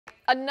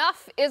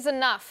enough is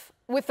enough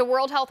with the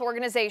World Health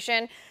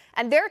Organization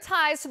and their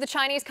ties to the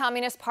Chinese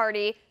Communist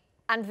Party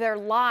and their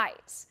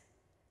lies.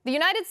 The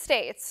United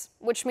States,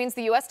 which means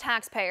the U.S.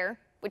 taxpayer,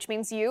 which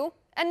means you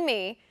and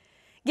me,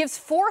 gives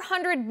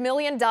 $400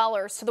 million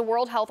to the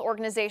World Health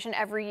Organization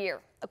every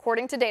year,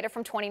 according to data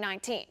from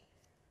 2019.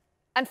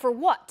 And for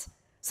what?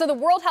 So the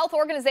World Health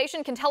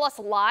Organization can tell us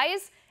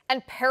lies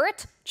and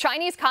parrot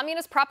Chinese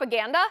communist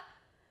propaganda?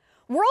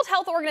 World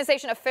Health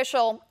Organization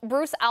official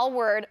Bruce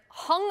Aylward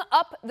hung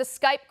up the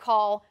Skype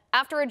call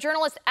after a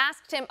journalist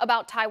asked him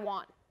about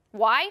Taiwan.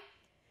 Why?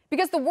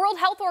 Because the World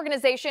Health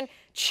Organization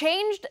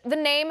changed the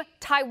name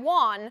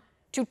Taiwan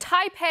to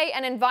Taipei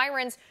and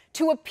environs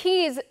to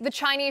appease the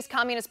Chinese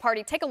Communist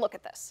Party. Take a look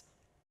at this.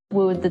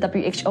 Would the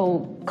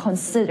WHO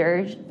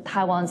consider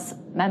Taiwan's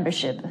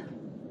membership?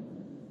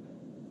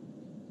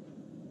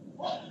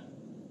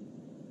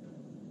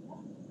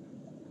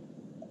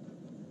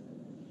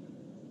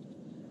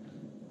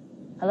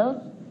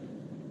 Hello?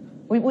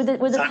 I'm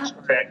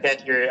sorry, I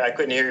can't hear. I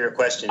couldn't hear your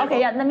question. Okay,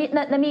 yeah. Let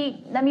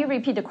me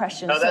repeat the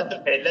question. No, that's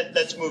okay.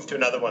 Let's move to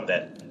another one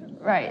then.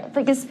 Right,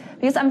 because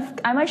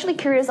I'm actually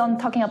curious on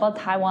talking about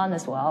Taiwan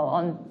as well,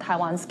 on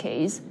Taiwan's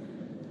case.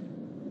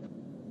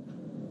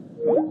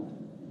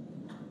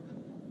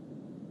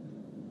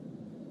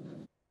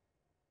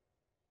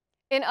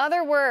 In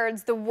other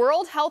words, the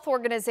World Health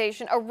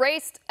Organization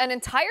erased an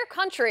entire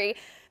country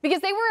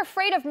because they were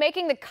afraid of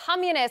making the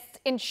communists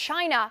in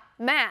China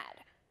mad.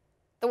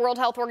 The World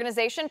Health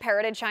Organization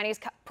parroted Chinese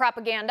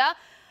propaganda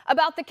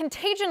about the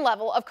contagion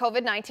level of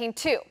COVID-19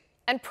 too,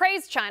 and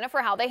praised China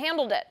for how they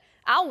handled it.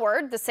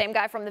 Aylward, the same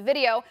guy from the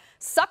video,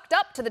 sucked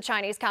up to the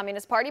Chinese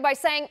Communist Party by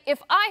saying,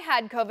 if I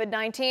had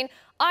COVID-19,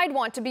 I'd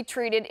want to be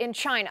treated in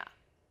China.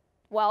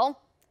 Well,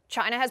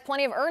 China has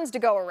plenty of urns to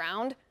go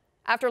around.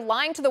 After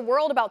lying to the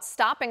world about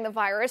stopping the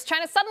virus,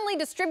 China suddenly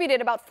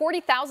distributed about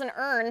 40,000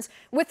 urns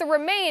with the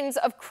remains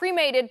of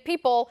cremated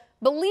people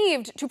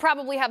believed to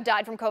probably have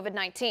died from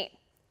COVID-19.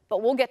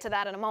 But we'll get to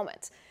that in a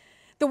moment.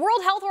 The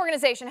World Health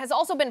Organization has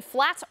also been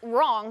flat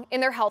wrong in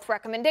their health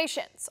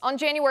recommendations. On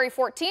January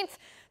 14th,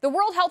 the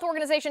World Health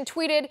Organization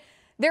tweeted,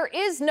 "There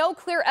is no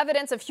clear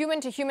evidence of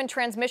human-to-human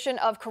transmission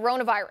of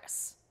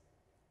coronavirus."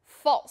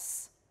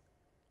 False.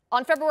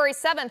 On February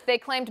 7th, they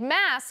claimed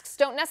masks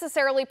don't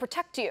necessarily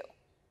protect you.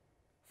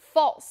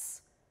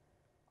 False.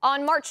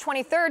 On March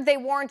 23rd, they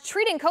warned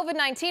treating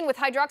COVID-19 with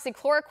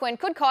hydroxychloroquine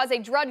could cause a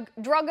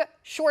drug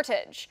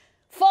shortage.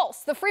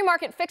 False. The free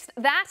market fixed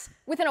that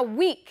within a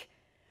week.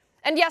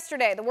 And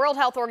yesterday, the World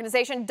Health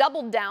Organization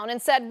doubled down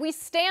and said, we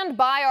stand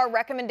by our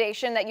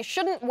recommendation that you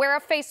shouldn't wear a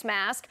face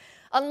mask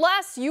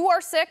unless you are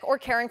sick or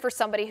caring for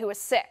somebody who is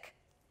sick.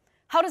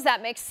 How does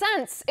that make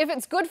sense? If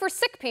it's good for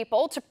sick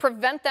people to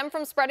prevent them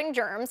from spreading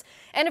germs,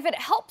 and if it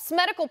helps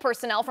medical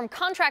personnel from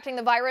contracting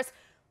the virus,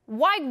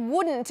 why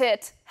wouldn't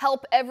it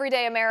help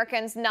everyday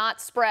Americans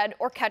not spread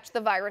or catch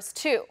the virus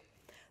too?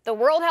 The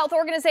World Health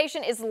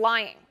Organization is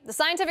lying. The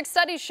scientific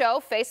studies show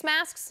face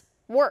masks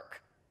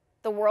work.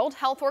 The World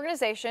Health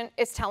Organization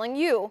is telling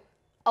you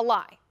a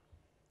lie.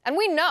 And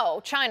we know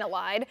China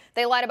lied.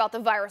 They lied about the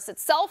virus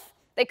itself.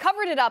 They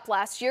covered it up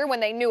last year when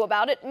they knew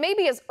about it,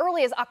 maybe as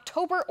early as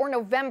October or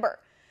November.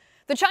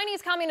 The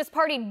Chinese Communist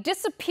Party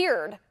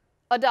disappeared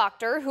a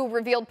doctor who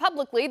revealed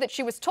publicly that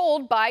she was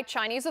told by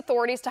Chinese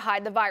authorities to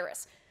hide the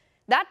virus.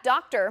 That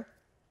doctor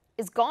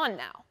is gone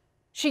now.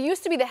 She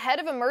used to be the head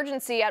of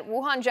emergency at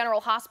Wuhan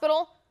General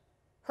Hospital.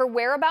 Her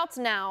whereabouts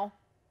now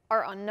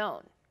are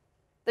unknown.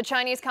 The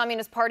Chinese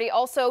Communist Party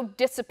also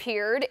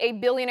disappeared a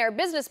billionaire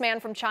businessman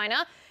from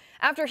China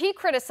after he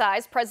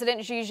criticized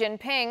President Xi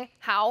Jinping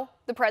how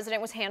the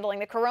president was handling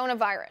the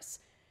coronavirus.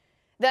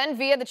 Then,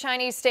 via the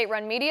Chinese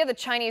state-run media, the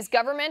Chinese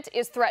government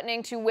is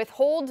threatening to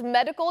withhold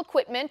medical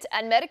equipment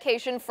and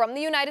medication from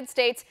the United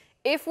States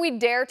if we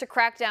dare to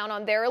crack down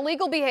on their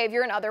illegal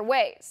behavior in other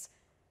ways.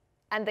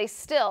 And they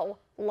still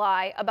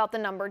lie about the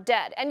number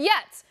dead. And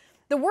yet,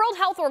 the World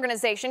Health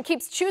Organization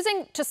keeps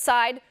choosing to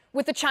side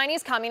with the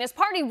Chinese Communist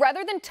Party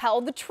rather than tell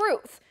the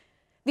truth.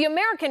 The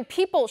American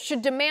people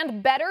should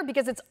demand better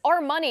because it's our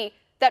money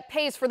that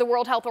pays for the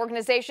World Health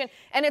Organization,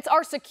 and it's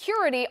our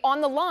security on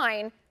the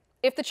line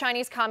if the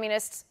Chinese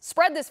communists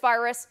spread this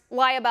virus,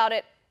 lie about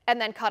it, and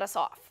then cut us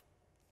off.